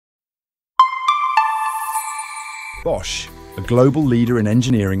Bosch, a global leader in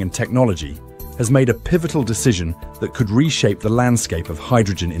engineering and technology, has made a pivotal decision that could reshape the landscape of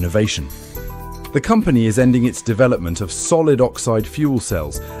hydrogen innovation. The company is ending its development of solid oxide fuel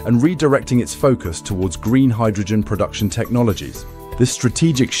cells and redirecting its focus towards green hydrogen production technologies. This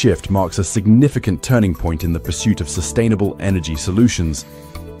strategic shift marks a significant turning point in the pursuit of sustainable energy solutions.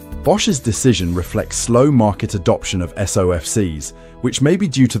 Bosch's decision reflects slow market adoption of SOFCs, which may be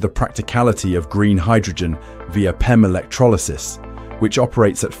due to the practicality of green hydrogen via PEM electrolysis, which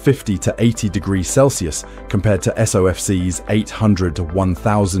operates at 50 to 80 degrees Celsius compared to SOFC's 800 to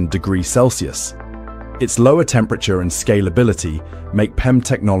 1000 degrees Celsius. Its lower temperature and scalability make PEM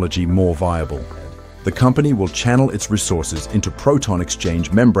technology more viable. The company will channel its resources into proton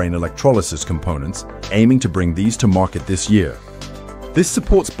exchange membrane electrolysis components, aiming to bring these to market this year. This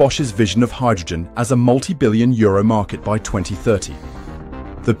supports Bosch's vision of hydrogen as a multi-billion euro market by 2030.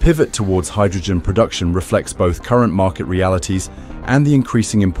 The pivot towards hydrogen production reflects both current market realities and the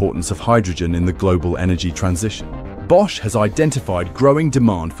increasing importance of hydrogen in the global energy transition. Bosch has identified growing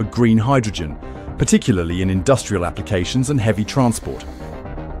demand for green hydrogen, particularly in industrial applications and heavy transport.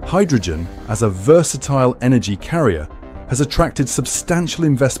 Hydrogen, as a versatile energy carrier, has attracted substantial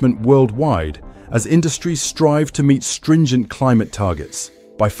investment worldwide as industries strive to meet stringent climate targets.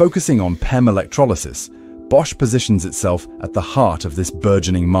 By focusing on PEM electrolysis, Bosch positions itself at the heart of this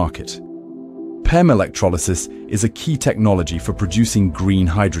burgeoning market. PEM electrolysis is a key technology for producing green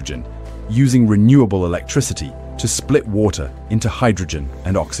hydrogen, using renewable electricity to split water into hydrogen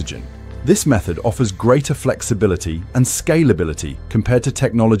and oxygen. This method offers greater flexibility and scalability compared to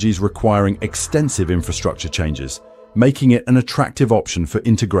technologies requiring extensive infrastructure changes, making it an attractive option for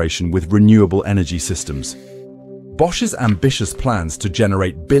integration with renewable energy systems. Bosch's ambitious plans to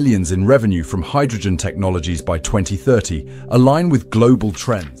generate billions in revenue from hydrogen technologies by 2030 align with global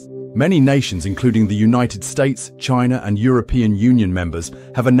trends. Many nations, including the United States, China, and European Union members,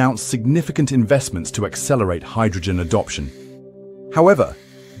 have announced significant investments to accelerate hydrogen adoption. However,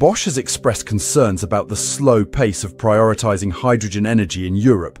 Bosch has expressed concerns about the slow pace of prioritizing hydrogen energy in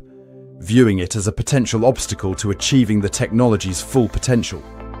Europe, viewing it as a potential obstacle to achieving the technology's full potential.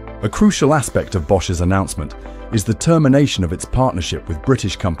 A crucial aspect of Bosch's announcement is the termination of its partnership with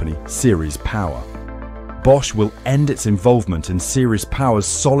British company Ceres Power. Bosch will end its involvement in Ceres Power's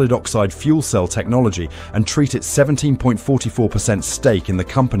solid oxide fuel cell technology and treat its 17.44% stake in the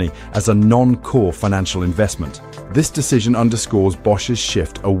company as a non-core financial investment. This decision underscores Bosch's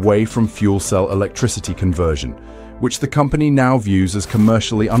shift away from fuel cell electricity conversion, which the company now views as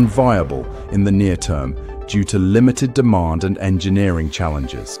commercially unviable in the near term due to limited demand and engineering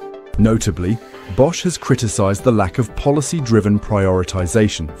challenges. Notably, Bosch has criticized the lack of policy-driven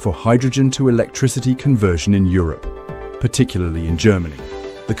prioritization for hydrogen to electricity conversion in Europe, particularly in Germany.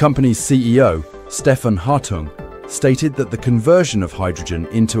 The company's CEO, Stefan Hartung, stated that the conversion of hydrogen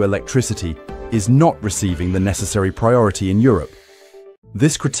into electricity is not receiving the necessary priority in Europe.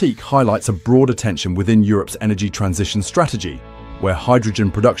 This critique highlights a broader tension within Europe's energy transition strategy, where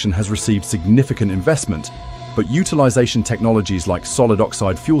hydrogen production has received significant investment, but utilization technologies like solid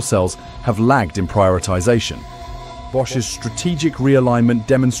oxide fuel cells have lagged in prioritization. Bosch's strategic realignment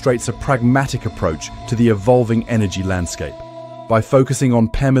demonstrates a pragmatic approach to the evolving energy landscape. By focusing on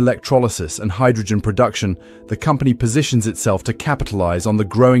PEM electrolysis and hydrogen production, the company positions itself to capitalize on the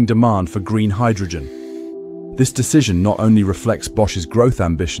growing demand for green hydrogen. This decision not only reflects Bosch's growth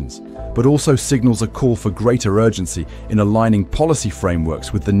ambitions, but also signals a call for greater urgency in aligning policy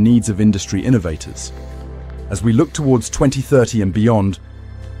frameworks with the needs of industry innovators. As we look towards 2030 and beyond,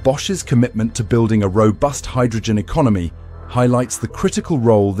 Bosch's commitment to building a robust hydrogen economy highlights the critical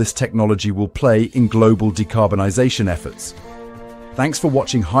role this technology will play in global decarbonization efforts. Thanks for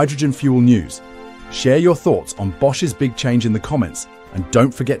watching Hydrogen Fuel News. Share your thoughts on Bosch's big change in the comments, and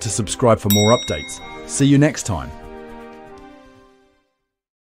don't forget to subscribe for more updates. See you next time.